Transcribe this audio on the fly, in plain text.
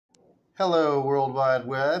Hello, World Wide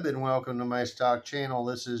Web, and welcome to my stock channel.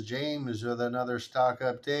 This is James with another stock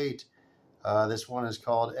update. This one is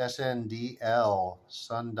called SNDL,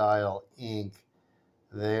 Sundial Inc.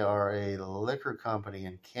 They are a liquor company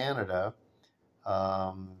in Canada.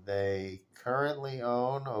 They currently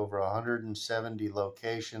own over 170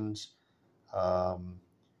 locations, um,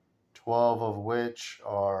 12 of which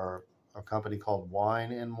are a company called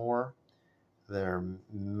Wine and More. They're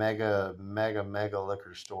mega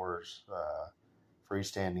liquor stores.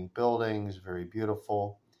 Freestanding buildings, very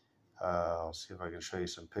beautiful. I'll see if I can show you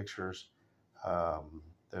some pictures. Um,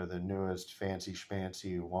 they're the newest fancy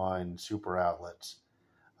schmancy wine super outlets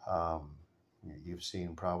you've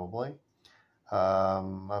seen probably.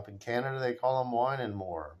 Up in Canada, they call them Wine and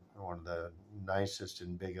More, one of the nicest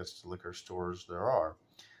and biggest liquor stores there are.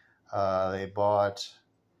 They bought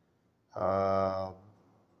uh,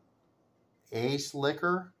 Ace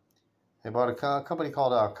Liquor. They bought a company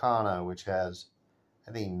called Alcana, which has,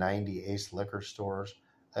 I think, 90 Ace Liquor stores.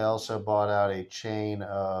 They also bought out a chain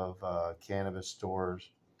of cannabis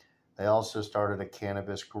stores. They also started a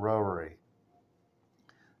cannabis growery.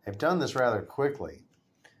 They've done this rather quickly.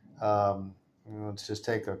 Let's just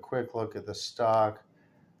take a quick look at the stock.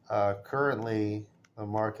 Currently, the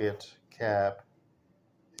market cap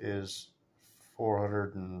is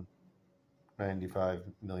 $495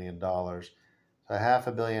 million. So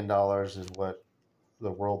 $500 million is what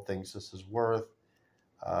the world thinks this is worth.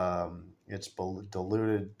 It's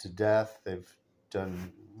diluted to death. They've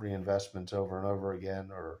done reinvestments over and over again,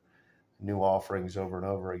 or new offerings over and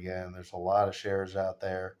over again. There's a lot of shares out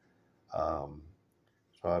there. So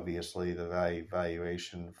obviously the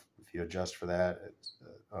valuation, if you adjust for that, it's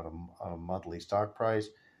on a monthly stock price,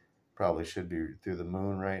 probably should be through the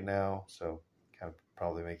moon right now. So kind of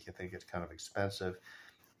probably make you think it's kind of expensive.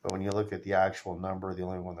 But when you look at the actual number, the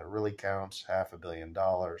only one that really counts, $500 million.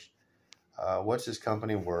 What's this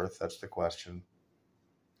company worth? That's the question.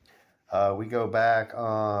 We go back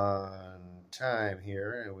on time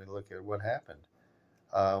here and we look at what happened.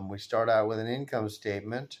 We start out with an income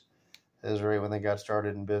statement. This is right when they got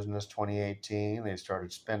started in business, 2018. They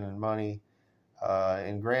started spending money.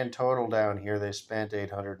 In grand total down here, they spent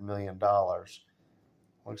 $800 million.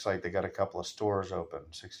 Looks like they got a couple of stores open,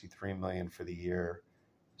 $63 million for the year,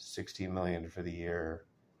 $60 million for the year,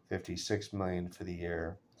 $56 million for the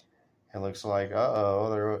year. It looks like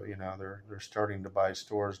they're starting to buy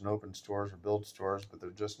stores and open stores or build stores, but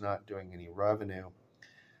they're just not doing any revenue.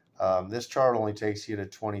 This chart only takes you to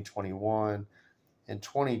 2021. In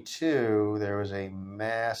 22, there was a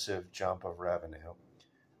massive jump of revenue.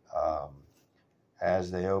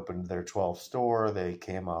 As they opened their 12th store, they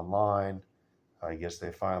came online. I guess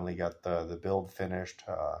they finally got the build finished.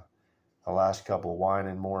 The last couple Wine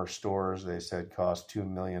and More stores, they said, cost $2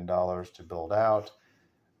 million to build out.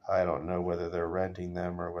 I don't know whether they're renting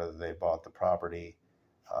them or whether they bought the property.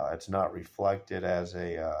 It's not reflected as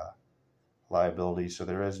a liability, so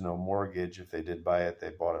there is no mortgage. If they did buy it, they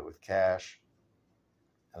bought it with cash.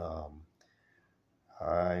 I'm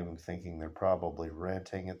thinking they're probably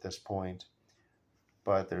renting at this point,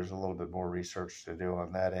 but there's a little bit more research to do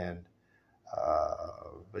on that end.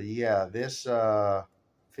 But yeah, this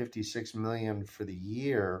 $56 million for the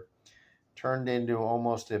year turned into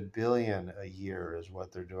almost $1 billion a year is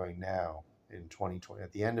what they're doing now in 2020.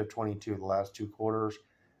 At the end of 22, the last 2 quarters,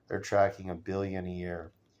 they're tracking $1 billion a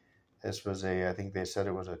year. This was I think they said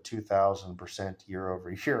it was a 2,000%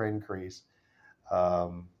 year-over-year increase,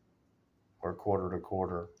 or quarter to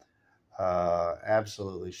quarter.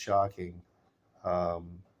 Absolutely shocking.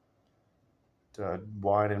 Wine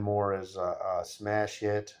and More is a smash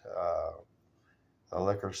hit. The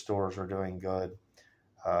liquor stores are doing good.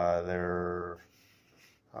 They're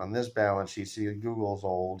on this balance sheet. See, Google's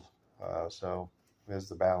old, so there's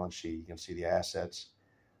the balance sheet. You can see the assets.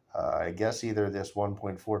 I guess either this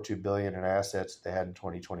 1.42 billion in assets they had in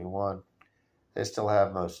 2021, they still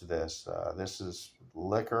have most of this. This is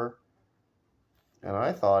liquor, and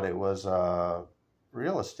I thought it was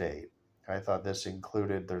real estate. I thought this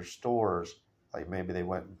included their stores, like maybe they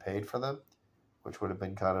went and paid for them, which would have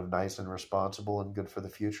been kind of nice and responsible and good for the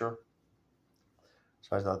future.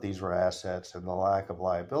 So I thought these were assets, and the lack of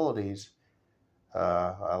liabilities,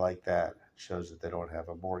 I like that. It shows that they don't have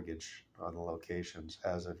a mortgage on the locations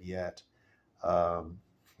as of yet.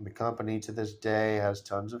 The company to this day has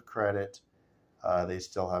tons of credit. They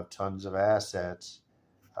still have tons of assets.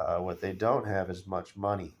 What they don't have is much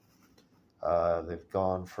money. They've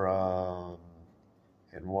gone from,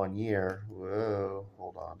 in 1 year, whoa,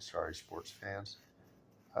 hold on, sorry, sports fans.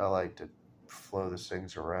 I like to flow these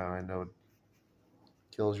things around. I know it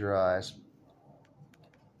kills your eyes.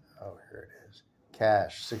 Oh, here it is.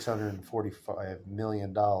 cash, $645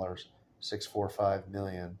 million, $645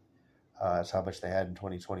 million. That's how much they had in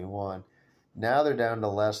 2021. Now they're down to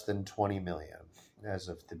less than 20 million as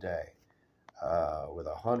of today, with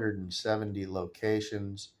 170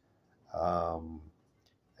 locations.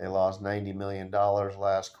 They lost $90 million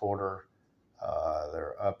last quarter.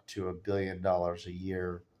 They're up to $1 billion a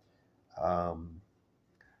year.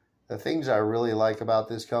 The things I really like about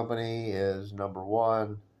this company is, number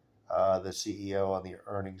one, the CEO on the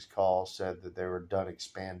earnings call said that they were done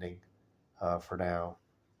expanding for now.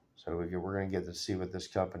 So we're going to get to see what this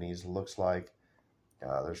company looks like.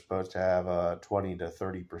 They're supposed to have a 20 to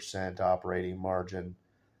 30% operating margin.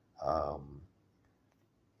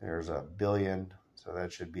 There's $1 billion, so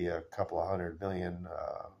that should be a couple of $100 million,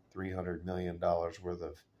 $300 million worth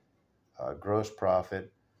of gross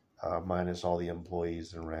profit, minus all the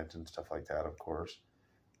employees and rent and stuff like that, of course.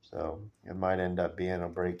 So it might end up being a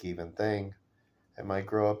break-even thing. It might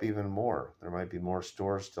grow up even more. There might be more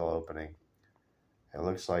stores still opening. It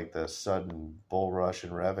looks like the sudden bull rush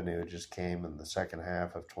in revenue just came in the second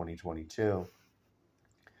half of 2022.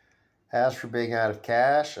 As for being out of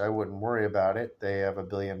cash, I wouldn't worry about it. They have $1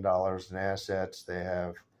 billion in assets. They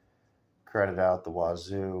have credit out the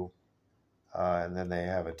wazoo, and then they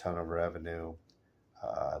have a ton of revenue.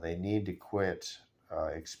 They need to quit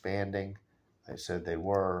expanding. They said they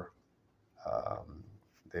were.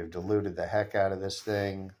 They've diluted the heck out of this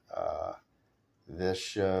thing. This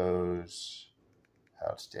shows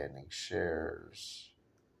outstanding shares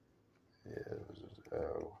is,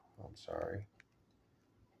 oh, I'm sorry.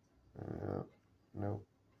 Nope,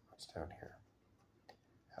 it's down here.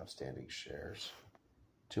 Outstanding shares.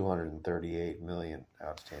 238 million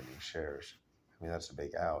outstanding shares. I mean, that's a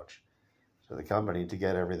big ouch. So the company, to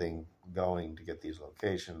get everything going, to get these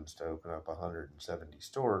locations, to open up 170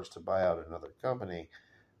 stores, to buy out another company,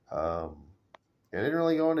 they didn't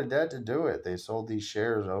really go into debt to do it. They sold these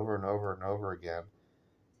shares over and over and over again,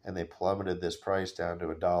 and they plummeted this price down to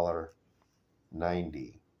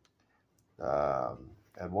 $1.90.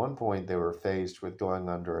 At one point, they were faced with going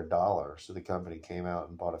under $1, so the company came out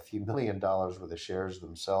and bought a few $1 million worth of shares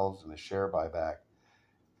themselves in a share buyback.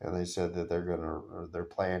 And they said that their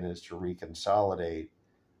plan is to reconsolidate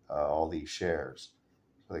all these shares.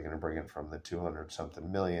 So they're going to bring it from the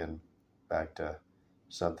 200-something million back to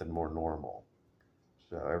something more normal.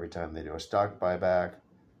 So every time they do a stock buyback,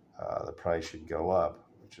 the price should go up,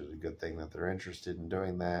 which is a good thing that they're interested in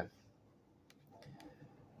doing that.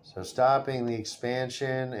 So stopping the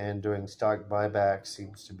expansion and doing stock buyback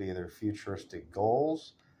seems to be their futuristic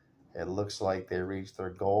goals. It looks like they reached their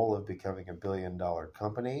goal of becoming a $1 billion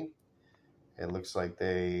company. It looks like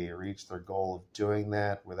they reached their goal of doing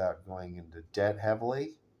that without going into debt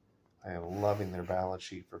heavily. I am loving their balance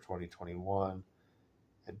sheet for 2021.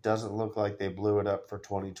 It doesn't look like they blew it up for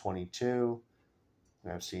 2022.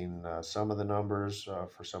 I've seen some of the numbers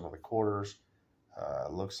for some of the quarters.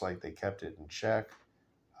 It looks like they kept it in check.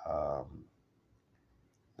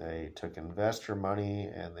 They took investor money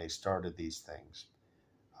and they started these things.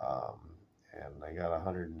 And they got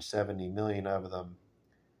 170 million of them.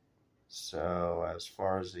 So as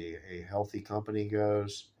far as a healthy company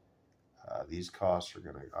goes, these costs are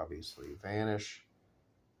going to obviously vanish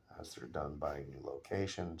as they're done buying new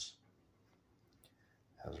locations,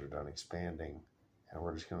 as they're done expanding. And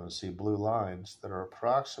we're just going to see blue lines that are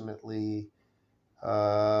approximately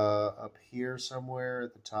up here somewhere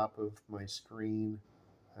at the top of my screen.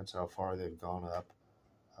 That's how far they've gone up.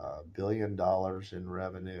 $1 billion in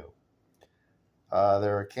revenue.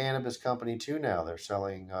 They're a cannabis company too now. They're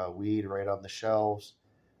selling weed right on the shelves.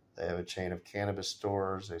 They have a chain of cannabis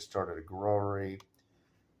stores. They started a growery.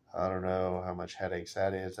 I don't know how much headaches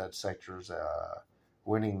that is. That sector's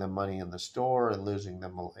winning them money in the store and losing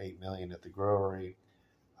them $8 million at the growery.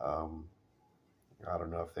 I don't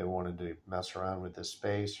know if they wanted to mess around with this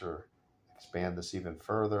space or expand this even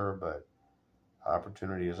further, but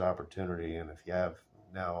opportunity is opportunity. And if you have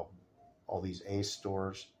now all these Ace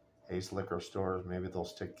stores, Ace liquor stores, maybe they'll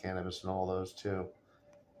stick cannabis in all those too.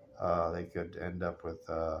 They could end up with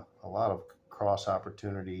a lot of cross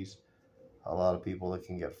opportunities, a lot of people that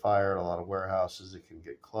can get fired, a lot of warehouses that can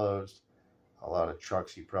get closed, a lot of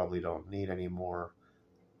trucks you probably don't need anymore.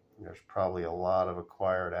 There's probably a lot of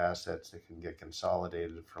acquired assets that can get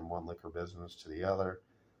consolidated from one liquor business to the other.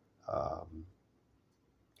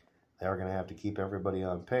 They're going to have to keep everybody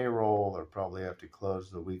on payroll. They'll probably have to close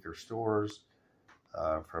the weaker stores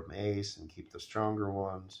from Ace and keep the stronger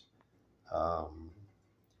ones.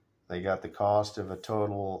 They got the cost of a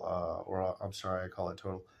total, I call it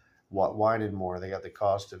total, Wine and More. They got the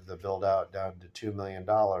cost of the build out down to $2 million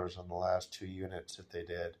on the last 2 units that they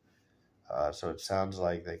did. So it sounds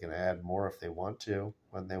like they can add more if they want to,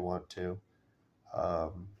 when they want to.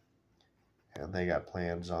 Um, and they got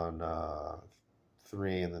plans on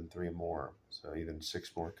 3 and then 3 more. So even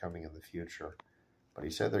 6 more coming in the future. But he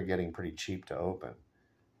said they're getting pretty cheap to open.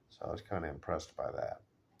 So I was kind of impressed by that.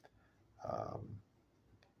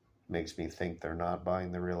 Makes me think they're not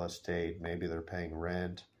buying the real estate. Maybe they're paying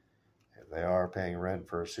rent. If they are paying rent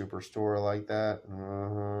for a superstore like that,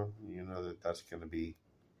 you know that's going to be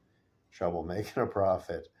trouble making a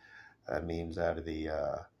profit. That means out of the,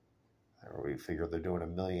 we figure they're doing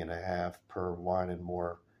 $1.5 million per Wine and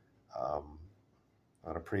More. On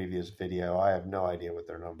a previous video, I have no idea what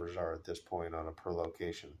their numbers are at this point on a per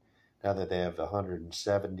location. Now that they have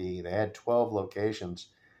 170, they had 12 locations,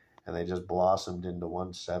 and they just blossomed into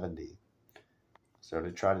 170. So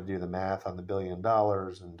to try to do the math on the $1 billion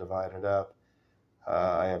and divide it up,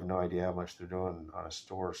 I have no idea how much they're doing on a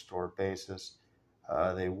store basis.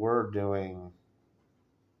 They were doing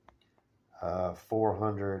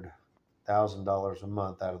 $400,000 a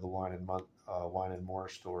month out of the Wine and More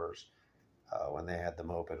stores when they had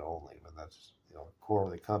them open only. When that's core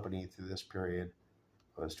of the company through this period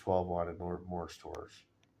was 12 Wine and More stores,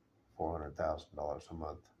 $400,000 a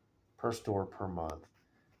month per store per month.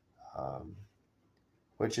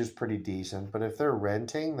 Which is pretty decent. But if they're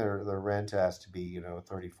renting, their rent has to be,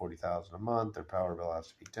 $30,000, $40,000 a month. Their power bill has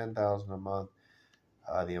to be $10,000 a month.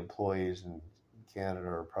 The employees in Canada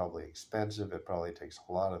are probably expensive. It probably takes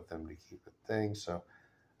a lot of them to keep it things. So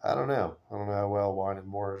I don't know. I don't know how well Wine and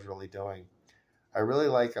More is really doing. I really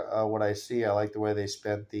like what I see. I like the way they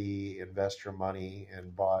spent the investor money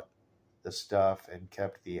and bought the stuff and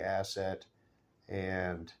kept the asset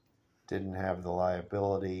and didn't have the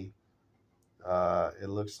liability. It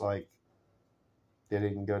looks like they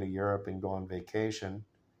didn't go to Europe and go on vacation.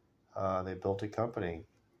 They built a company.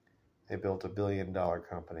 They built $1 billion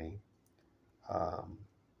company. Can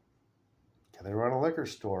they run a liquor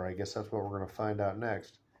store? I guess that's what we're going to find out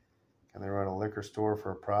next. Can they run a liquor store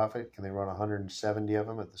for a profit? Can they run 170 of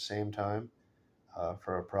them at the same time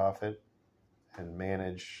for a profit and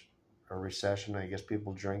manage a recession? I guess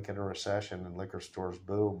people drink in a recession and liquor stores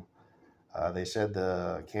boom. They said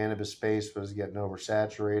the cannabis space was getting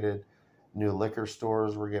oversaturated. New liquor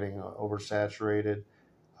stores were getting oversaturated.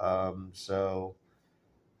 So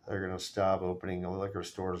they're going to stop opening the liquor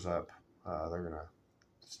stores up. They're going to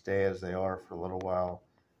stay as they are for a little while.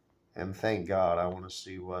 And thank God, I want to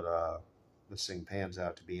see what this thing pans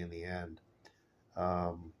out to be in the end.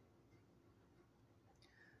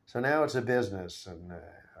 So now it's a business, and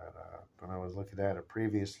when I was looking at it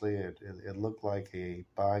previously, it looked like a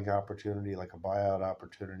buying opportunity, like a buyout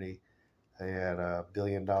opportunity. They had $1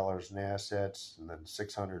 billion in assets, and then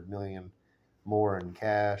 $600 million more in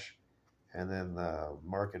cash, and then the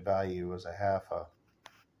market value was half a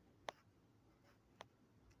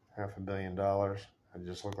 $500 million. It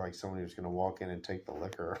just looked like somebody was going to walk in and take the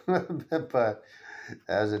liquor. But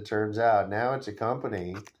as it turns out, now it's a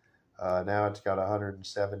company. Now it's got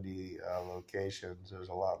 170 locations. There's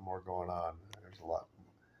a lot more going on. There's a lot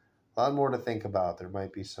more to think about. There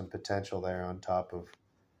might be some potential there on top of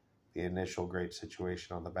the initial great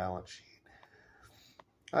situation on the balance sheet.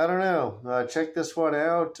 I don't know. Check this one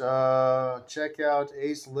out. Check out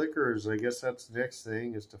Ace Liquors. I guess that's the next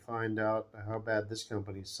thing, is to find out how bad this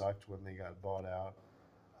company sucked when they got bought out.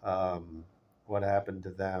 What happened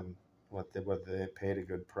to them? Whether they paid a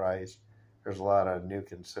good price. There's a lot of new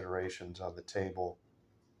considerations on the table.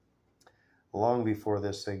 Long before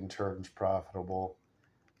this thing turns profitable,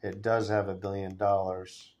 it does have $1 billion, but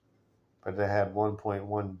it had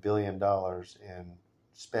 $1.1 billion in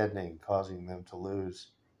spending, causing them to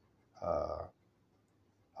lose $100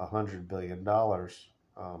 billion in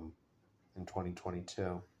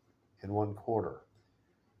 2022 in one quarter.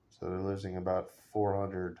 So they're losing about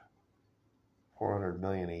 400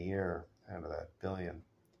 million a year out of that billion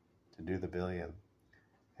to do the billion.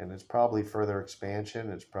 And it's probably further expansion.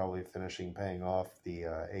 It's probably finishing paying off the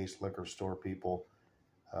Ace Liquor Store people.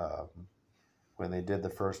 When they did the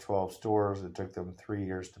first 12 stores, it took them 3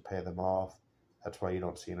 years to pay them off. That's why you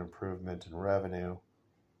don't see an improvement in revenue.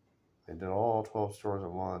 They did all 12 stores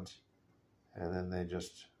at once, and then they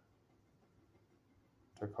just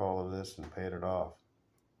took all of this and paid it off.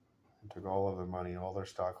 And took all of their money, all their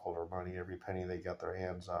stockholder money, every penny they got their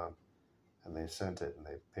hands on, and they sent it, and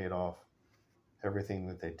they paid off everything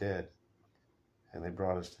that they did. And they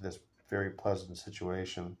brought us to this very pleasant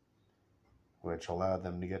situation, which allowed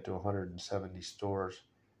them to get to 170 stores.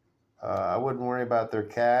 I wouldn't worry about their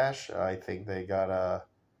cash. I think they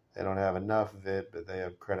don't have enough of it, but they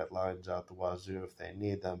have credit lines out the wazoo if they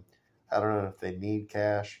need them. I don't know if they need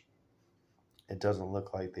cash. It doesn't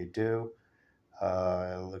look like they do.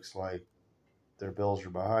 It looks like their bills are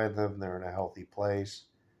behind them. They're in a healthy place.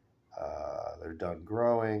 They're done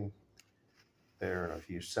growing. They're in a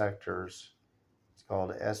few sectors. It's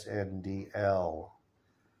called SNDL,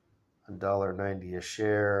 $1.90 a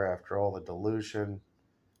share after all the dilution.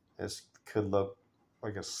 This could look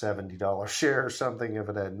like a $70 share or something if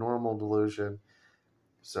it had normal dilution.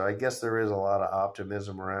 So I guess there is a lot of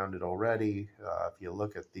optimism around it already. If you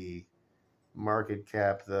look at the market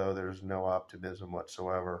cap, though, there's no optimism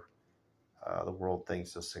whatsoever. The world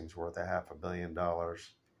thinks this thing's worth $500 million,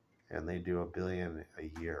 and they do $1 billion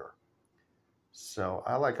a year. So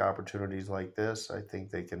I like opportunities like this. I think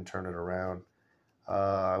they can turn it around.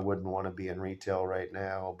 I wouldn't want to be in retail right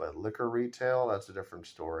now, but liquor retail, that's a different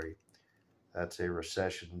story. That's a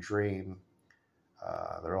recession dream.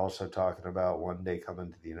 They're also talking about one day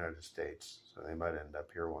coming to the United States, so they might end up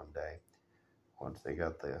here one day. Once they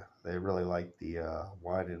really like the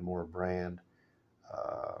Wine and More brand,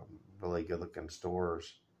 really good looking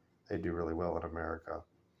stores. They do really well in America.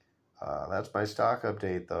 That's my stock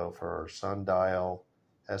update though for Sundial,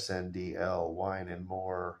 SNDL, Wine and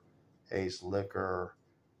More, Ace Liquor,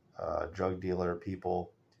 drug dealer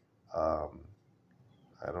people. I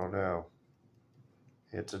don't know.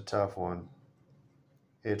 It's a tough one.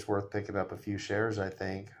 It's worth picking up a few shares, I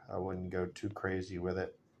think. I wouldn't go too crazy with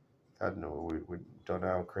it. I don't know. We don't know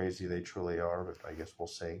how crazy they truly are, but I guess we'll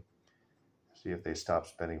see. See if they stop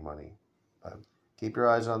spending money. But keep your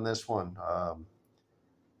eyes on this one.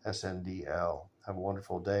 SNDL. Have a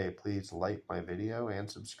wonderful day. Please like my video and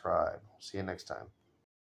subscribe. See you next time.